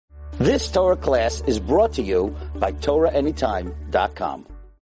This Torah class is brought to you by TorahAnytime.com.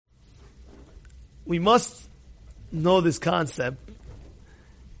 We must know this concept,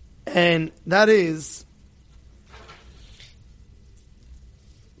 and that is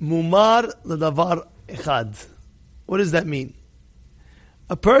Mumar l'davar echad. What does that mean?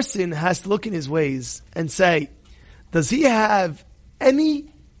 A person has to look in his ways and say, does he have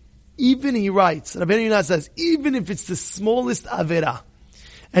any, even he writes, Rabbi Yonah says, even if it's the smallest avera,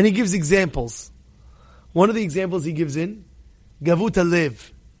 and he gives examples. One of the examples he gives in, Gavut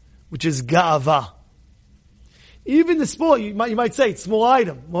Lev, which is Ga'ava. Even the small, you might say it's small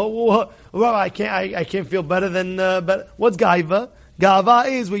item. Well, I can't feel better than, better. What's Ga'ava? Ga'ava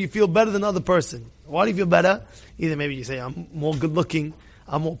is where you feel better than another person. Why do you feel better? Either maybe you say, I'm more good looking,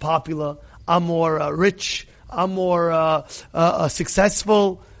 I'm more popular, I'm more rich, I'm more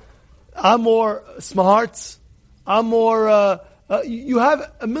successful, I'm more smart, I'm more, you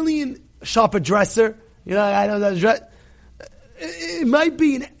have a million sharper dresser. You know, I know that dress. It might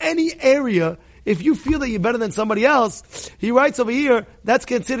be in any area. If you feel that you're better than somebody else, he writes over here, that's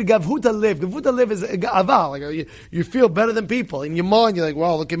considered Gavhuta Liv. Gavhuta Liv is a Ga'ava. Like you feel better than people. In your mind, you're like,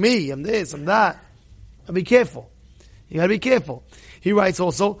 wow, look at me, I'm this, I'm that. But be careful. You gotta be careful. He writes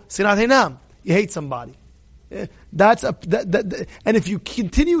also, Sinat Hinam. You hate somebody. And if you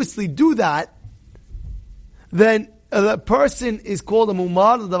continuously do that, then the person is called a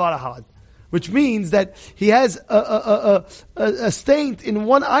Mumar l'davar echad, which means that he has a stain in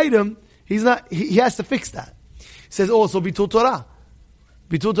one item. He has to fix that. He says also Bitul Torah.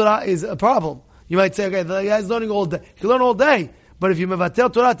 Bitul Torah is a problem. You might say, okay, the guy's learning all day. He can learn all day. But if you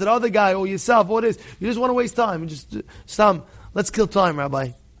mevatel Torah to the other guy or yourself, or what it is, you just want to waste time. Let's kill time,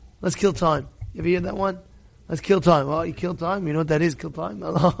 Rabbi. Let's kill time. You ever hear that one? Let's kill time. Well, you kill time. You know what that is, kill time?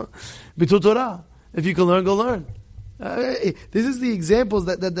 Bitul Torah. If you can learn, go learn. This is the examples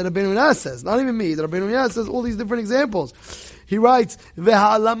that Rabbi Yonah says. Not even me. Rabbi Yonah says all these different examples. He writes,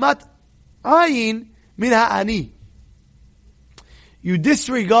 V'ha'alamat ayin min ha'ani. You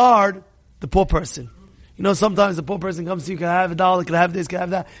disregard the poor person. You know, sometimes the poor person comes to you, can I have $1, can I have this, can I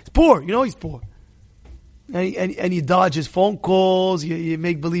have that? He's poor. You know he's poor. And you dodge his phone calls, you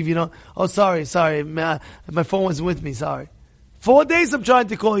make believe, you know, oh, sorry, my phone wasn't with me, sorry. 4 days I'm trying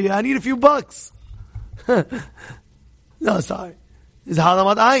to call you, I need a few bucks. No, sorry. It's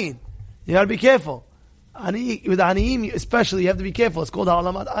halamat ayin. You gotta be careful. With aniyim, especially, you have to be careful. It's called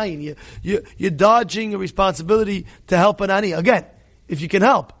halamat ayin. You're dodging a responsibility to help an ani. Again, if you can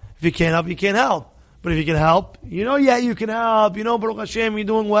help. If you can't help, you can't help. But if you can help, you know, yeah, you can help. You know, Baruch Hashem, you're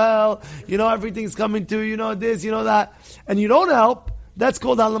doing well. You know, everything's coming to you know this, you know that. And you don't help, that's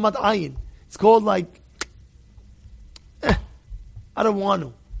called halamat ayin. It's called like, I don't want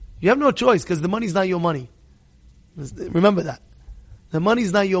to. You have no choice because the money's not your money. Remember that. The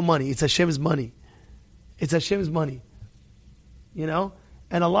money's not your money. It's Hashem's money. It's Hashem's money. You know?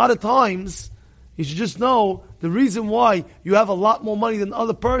 And a lot of times, you should just know the reason why you have a lot more money than the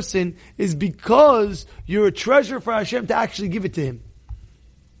other person is because you're a treasure for Hashem to actually give it to Him.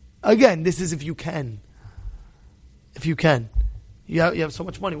 Again, this is if you can. If you can. You have so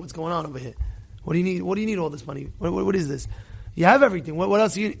much money. What's going on over here? What do you need? What do you need all this money? What is this? You have everything. What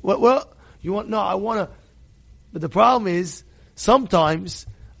else do you need? What you want? No, I want to. But the problem is, sometimes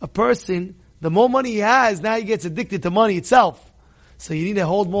a person, the more money he has, now he gets addicted to money itself. So you need to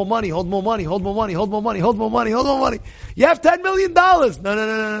hold more money, hold more money, hold more money, hold more money, hold more money, hold more money. You have $10 million.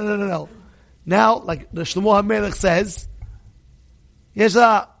 No. Now, like the Shlomo HaMelech says,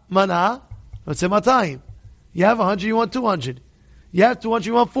 Yesha mana, let's say matayim. You have 100, you want 200. You have 200,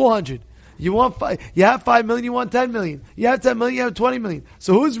 you want 400. You have 5 million, you want 10 million. You have 10 million, you have 20 million.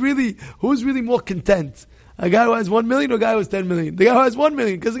 So who's really more content? A guy who has 1 million or a guy who has 10 million? The guy who has 1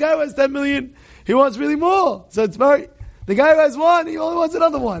 million, because the guy who has 10 million, he wants really more. So it's the guy who has one, he only wants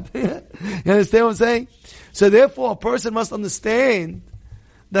another one. You understand what I'm saying? So therefore, a person must understand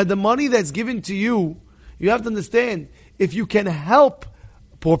that the money that's given to you, you have to understand, if you can help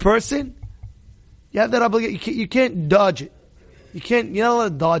a poor person, you have that obligation. You can't dodge it. You're not allowed to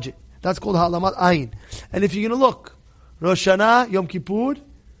dodge it. That's called halamat ayin. And if you're going to look, Rosh Hashanah, Yom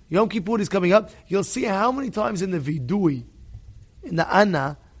Kippur is coming up, you'll see how many times in the Vidui, in the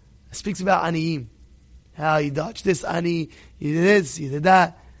Anna, it speaks about aniyim. How you dodged this ani, you did this, you did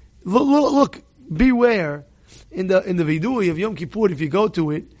that. Look, beware. In the Vidui of Yom Kippur, if you go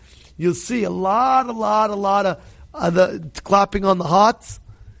to it, you'll see a lot of the clapping on the hearts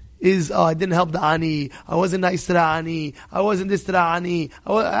is, I didn't help the ani, I wasn't nice to the ani, I wasn't this to the ani.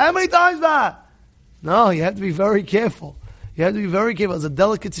 How many times that? No, you have to be very careful. You have to be very careful. It's a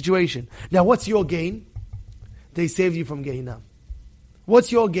delicate situation. Now, what's your gain? They saved you from Gehinnom. What's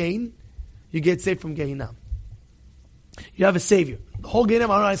your gain? You get saved from Gehinnom. You have a savior. The whole Gehinnom, I don't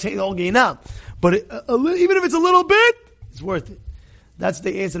know how to say the whole Gehinnom, but even if it's a little bit, it's worth it. That's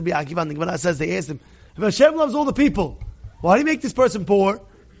the answer to be Akiva. The Gemara says they asked him, if Hashem loves all the people, why do you make this person poor?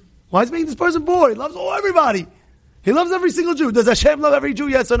 Why is he making this person poor? He loves everybody. He loves every single Jew. Does Hashem love every Jew?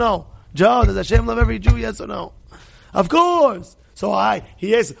 Yes or no? Joe, does Hashem love every Jew? Yes or no? Of course. So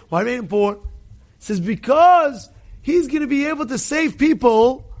he asks, why made him poor? He says, because he's going to be able to save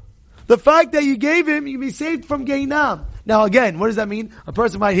people. The fact that you gave him, you can be saved from Gehinnom. Now again, what does that mean? A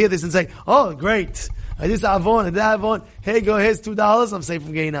person might hear this and say, oh great, I did Avon, I did Avon. Hey, go, here's $2, I'm saved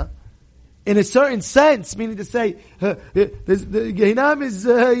from Gehinnom. In a certain sense, meaning to say, the Gehinnom is,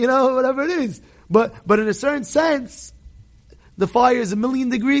 whatever it is. But in a certain sense, the fire is 1,000,000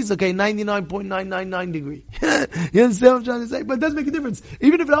 degrees, okay, 99.999 degree. You understand what I'm trying to say? But it does make a difference.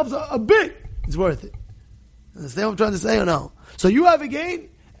 Even if it helps a bit, it's worth it. Understand what I'm trying to say or no? So you have a gain,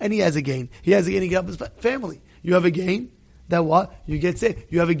 and he has a gain. He has a gain, he can help his family. You have a gain, that what? You get saved.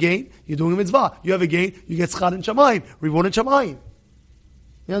 You have a gain, you're doing a mitzvah. You have a gain, you get schar in Shamayim, reward in Shamayim.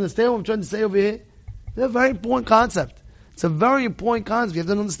 You understand what I'm trying to say over here? It's a very important concept. It's a very important concept. You have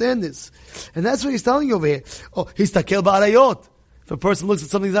to understand this. And that's what he's telling you over here. Oh, he's takel ba'arayot. If a person looks at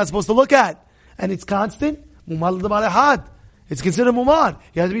something he's not supposed to look at, and it's constant, mumad l'dabarehad. It's considered mumad.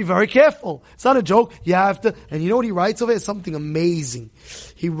 You have to be very careful. It's not a joke. You have to, and you know what he writes over here? Something amazing.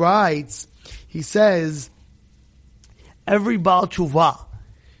 He writes, he says, every Baal Teshuvah,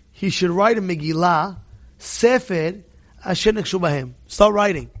 he should write a Megillah, Sefer, Asher Nikshu Bahem. Start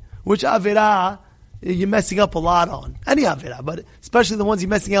writing. Which Avirah you're messing up a lot on. Any Avirah, but especially the ones you're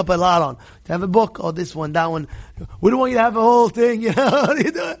messing up a lot on. To have a book, this one, that one. We don't want you to have a whole thing, How do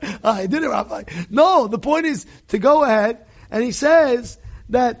you do it? I did it, Rabbi. No, the point is to go ahead, and he says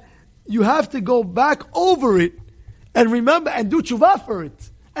that you have to go back over it and remember and do tshuva for it.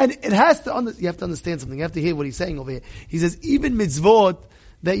 And it has to, you have to understand something. You have to hear what he's saying over here. He says, even mitzvot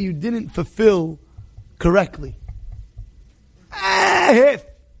that you didn't fulfill correctly.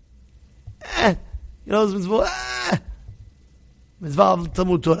 Those mitzvot, mitzvah of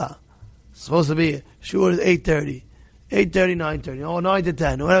Talmud Torah. It's supposed to be, sure, 8:30, 9:30, or 9 to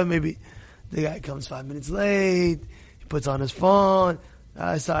 10, whatever it may be. The guy comes 5 minutes late, he puts on his phone,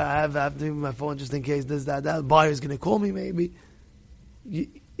 sorry, I have to leave my phone just in case this, that buyer's going to call me maybe.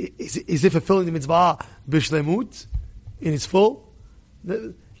 Is it fulfilling the mitzvah bishlemut in its full?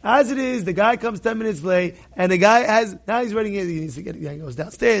 As it is, the guy comes 10 minutes late, and the guy now he's ready, he goes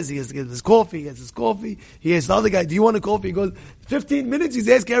downstairs, he has to get his coffee, he asks the other guy, do you want a coffee? He goes, 15 minutes, he's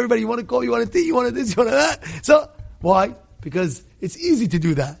asking everybody, you want a coffee, you want a tea, you want a this, you want a that? So, why? Because it's easy to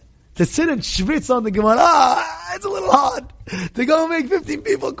do that. To sit and schwitz on the Gemara, it's a little hard. To go make 15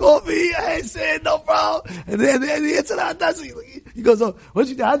 people coffee, I said, no problem. And then the answer that's he goes,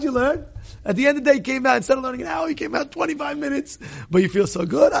 how'd you learn? At the end of the day, he came out, instead of learning an hour, he came out 25 minutes. But you feel so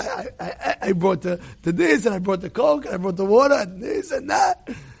good. I brought the this, and I brought the Coke, and I brought the water, and this and that.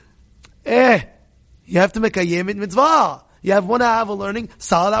 You have to make a yemit mitzvah. You have 1 hour of learning,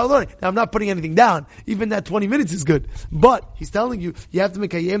 solid hour learning. Now, I'm not putting anything down. Even that 20 minutes is good. But he's telling you, you have to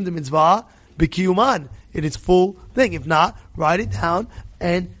make a yem the mitzvah, b'kiyuman, in its full thing. If not, write it down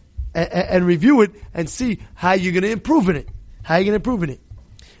and review it and see how you're going to improve in it.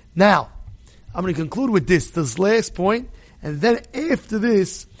 Now, I'm going to conclude with this last point, and then after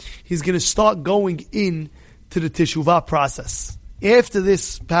this, he's going to start going in to the Teshuvah process. After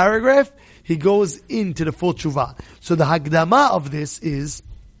this paragraph, he goes into the full Teshuvah. So the Hagdama of this is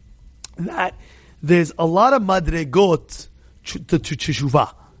that there's a lot of madregot to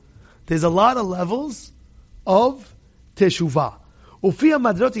Teshuvah. There's a lot of levels of Teshuvah.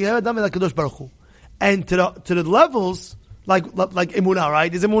 And to the levels, like emunah,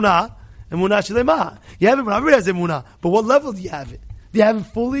 right? There's emunah shlema. You have emunah, everybody has emunah. But what level do you have it? Do you have it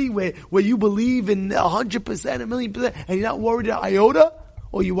fully, where you believe in 100%, 1,000,000%, and you're not worried about iota?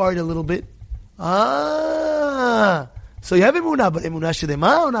 Or you worried a little bit? So you have emunah, but emunah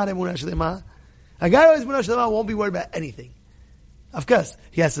shlema or not emunah shlema? A guy who has emunah shlema won't be worried about anything. Of course,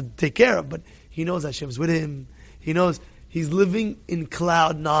 he has to take care of, but he knows Hashem's with him. He knows he's living in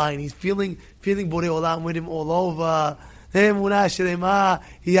cloud 9. He's feeling Borei Olam with him all over. He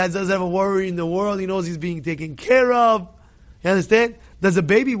doesn't have a worry in the world. He knows he's being taken care of. You understand? Does a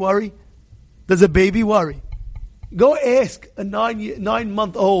baby worry? Go ask a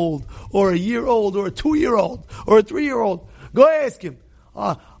 9-month-old, or a year-old, or a 2-year-old, or a 3-year-old. Go ask him,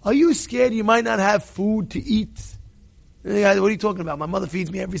 are you scared you might not have food to eat? What are you talking about? My mother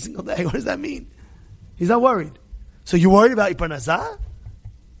feeds me every single day. What does that mean? He's not worried. So you worried about your parnasah?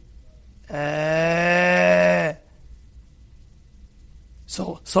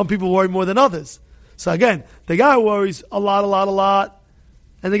 So some people worry more than others. So again, the guy who worries a lot,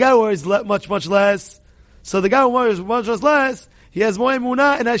 and the guy who worries much less. So the guy who worries much less, he has more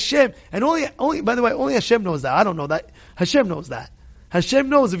emunah in Hashem. And only, by the way, only Hashem knows that. I don't know that. Hashem knows that. Hashem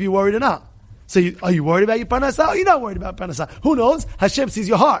knows if you're worried or not. So are you worried about your parnasah or you're not worried about parnasah? Who knows? Hashem sees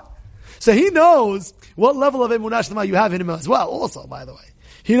your heart. So He knows what level of emunah shlema you have in Him as well. Also, by the way,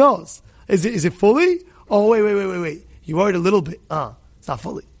 He knows. Is it fully? Oh, wait. You worried a little bit. It's not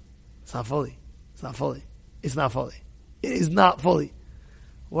fully. It's not fully. It's not fully. It's not fully. It is not fully.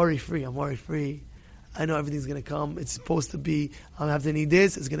 Worry free. I'm worry free. I know everything's going to come. It's supposed to be. I'm going to have to need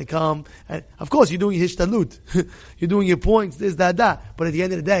this. It's going to come. And of course, you're doing your hishtalut. You're doing your points, this, that. But at the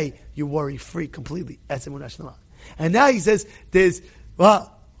end of the day, you worry free completely. That's emunah shlema. And now he says,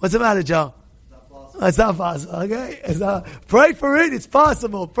 what's the matter, Joe? It's not possible, okay? Pray for it, it's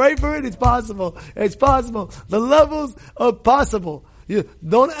possible. Pray for it, it's possible. It's possible. The levels are possible. You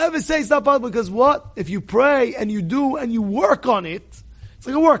don't ever say it's not possible, because what? If you pray and you do and you work on it, it's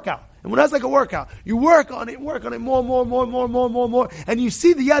like a workout. And when that's like a workout, you work on it more, and you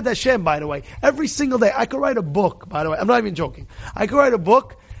see the Yad Hashem, by the way, every single day. I could write a book, by the way. I'm not even joking. I could write a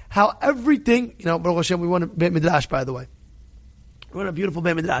book, how everything, Baruch Hashem, we want a Beit Midrash, by the way. We want a beautiful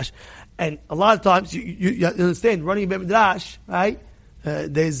Beit Midrash. And a lot of times, you understand, running a Beit Midrash, right?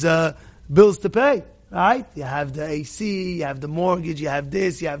 There's bills to pay, right? You have the AC, you have the mortgage, you have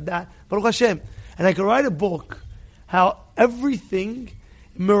this, you have that. Baruch Hashem. And I could write a book, how everything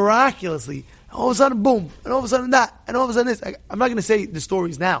miraculously, all of a sudden, boom, and all of a sudden that, and all of a sudden this. I'm not going to say the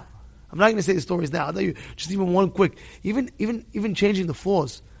stories now. I'll tell you just even one quick, even changing the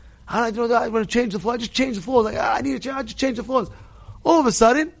floors. I want to change the floor. I just change the floors. I just change the floors. All of a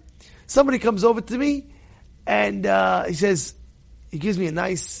sudden, somebody comes over to me, and he gives me a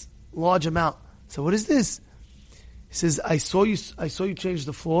nice large amount. So what is this? He says, I saw you change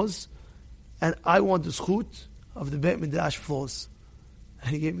the floors, and I want the zchut of the Beit Midrash floors.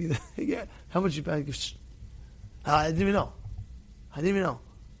 And he gave me how much you pay? I didn't even know.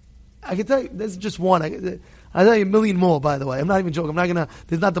 I can tell you, there's just one. I'll tell you a million more, by the way. I'm not even joking.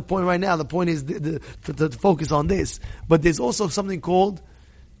 There's not the point right now. The point is to focus on this. But there's also something called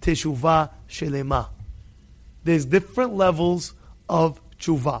Teshuvah Shelema. There's different levels of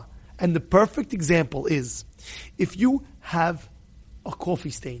Teshuvah. And the perfect example is, if you have a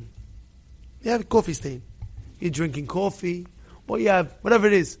coffee stain. You're drinking coffee, or you have, whatever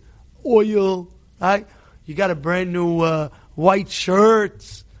it is, oil, right? You got a brand new white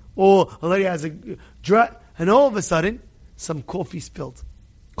shirt, or a lady has a dress, and all of a sudden, some coffee spilled.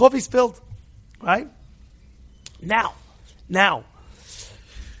 Right? Now,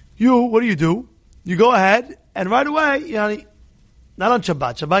 what do? You go ahead, and right away, not on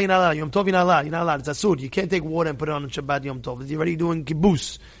Shabbat. Shabbat, you're not allowed. Yom Tov, you're not allowed. It's asur. You can't take water and put it on Shabbat, Yom Tov. You're already doing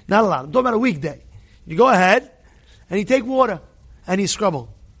kibbutz. Not allowed. I'm talking about a weekday. You go ahead, and you take water, and you scrub.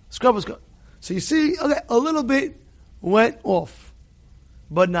 So you see, okay, a little bit went off,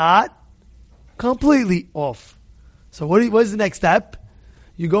 but not completely off. So what is the next step?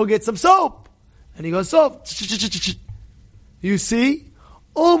 You go get some soap, and you go soap. You see,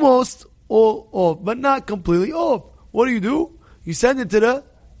 almost all off, but not completely off. What do? You send it to the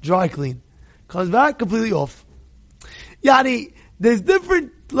dry clean. Comes back completely off. Yani, there's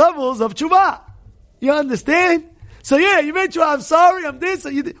different levels of tshuva. You understand? So you made tshuva, I'm sorry, I'm this.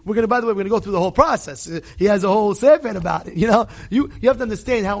 We're going to go through the whole process. He has a whole sefer about it. You have to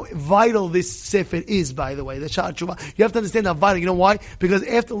understand how vital this sefer is, by the way, the Shaare tshuva. You have to understand how vital. You know why? Because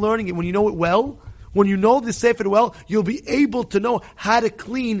after learning it, when you know it well, when you know the sefer well, you'll be able to know how to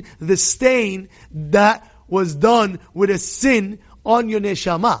clean the stain that was done with a sin on your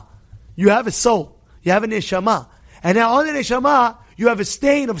neshama. You have a soul. You have a neshama. And now on the neshama, you have a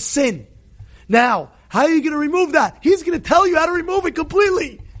stain of sin. Now, how are you going to remove that? He's going to tell you how to remove it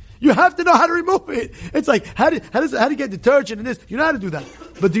completely. You have to know how to remove it. It's like, how do you get detergent and this? You know how to do that.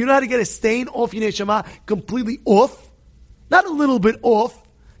 But do you know how to get a stain off your neshama completely off? Not a little bit off.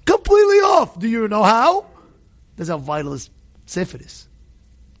 Completely off. Do you know how? That's how vital this sefer is.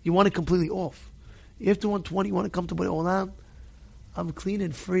 You want it completely off. After 120, you want to come to Olam? I'm clean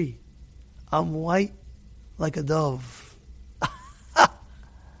and free. I'm white like a dove.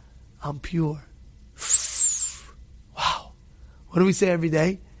 I'm pure. Wow. What do we say every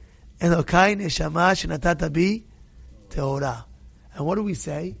day? Elokai neshama shenatata bi teora. And what do we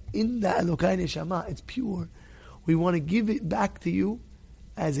say? In that Elokai neshama, it's pure. We want to give it back to you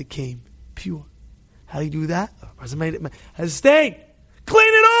as it came. Pure. How do you do that? A person made it has a stain.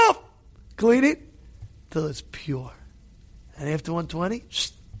 Clean it off. Clean it till it's pure. And after 120,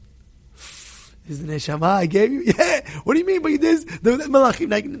 This is the neshama I gave you? Yeah. What do you mean by this? The malachim,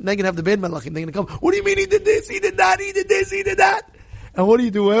 now you're going to have the bad malachim. They're going to come. What do you mean he did this? He did that. He did this. He did that. And what do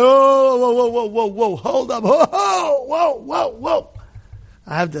you do? Whoa. Hold up. Whoa.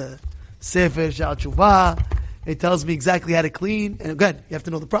 I have the Sefer Shal Teshuvah. It tells me exactly how to clean. And again, you have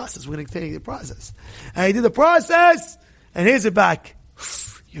to know the process. We're going to tell you the process. And I did the process. And here's it back.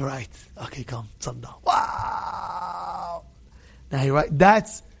 You're right. Okay, come. Sunday. Wow. Now you're right.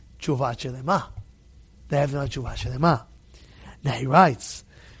 That's Teshuvah Shelema. They have no Teshuvah Shelema. Now he writes,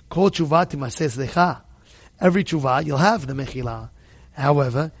 Kol Teshuvah Timaseh Slicha. Every Teshuvah, you'll have the Mechila.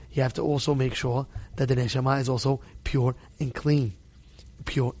 However, you have to also make sure that the Neshama is also pure and clean.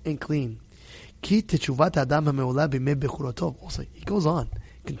 Pure and clean. Ki Teshuvat Adam HaMe'olah B'mei Bechurotov. Also, he goes on,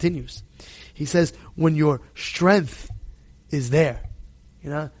 continues. He says, when your strength is there,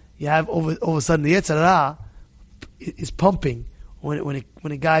 you have over a sudden the Yetzer Hara is pumping. When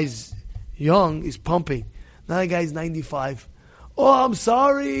a guy's young, he's pumping. Now the guy's 95. Oh, I'm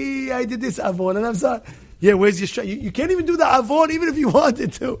sorry, I did this avon, and I'm sorry. Yeah, where's your strength? You can't even do the avon even if you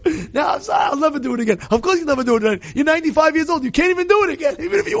wanted to. No, I'm sorry, I'll never do it again. Of course you'll never do it again. You're 95 years old. You can't even do it again,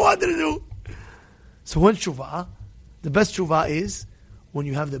 even if you wanted to do. So when Teshuvah, the best Teshuvah is when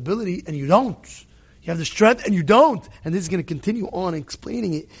you have the ability and you don't. You have the strength and you don't. And this is going to continue on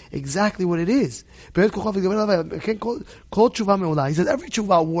explaining it exactly what it is. He says every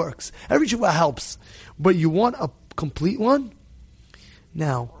Teshuvah works. Every Teshuvah helps. But you want a complete one?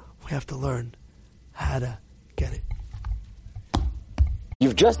 Now, we have to learn how to get it.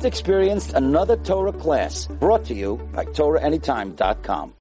 You've just experienced another Torah class brought to you by TorahAnytime.com.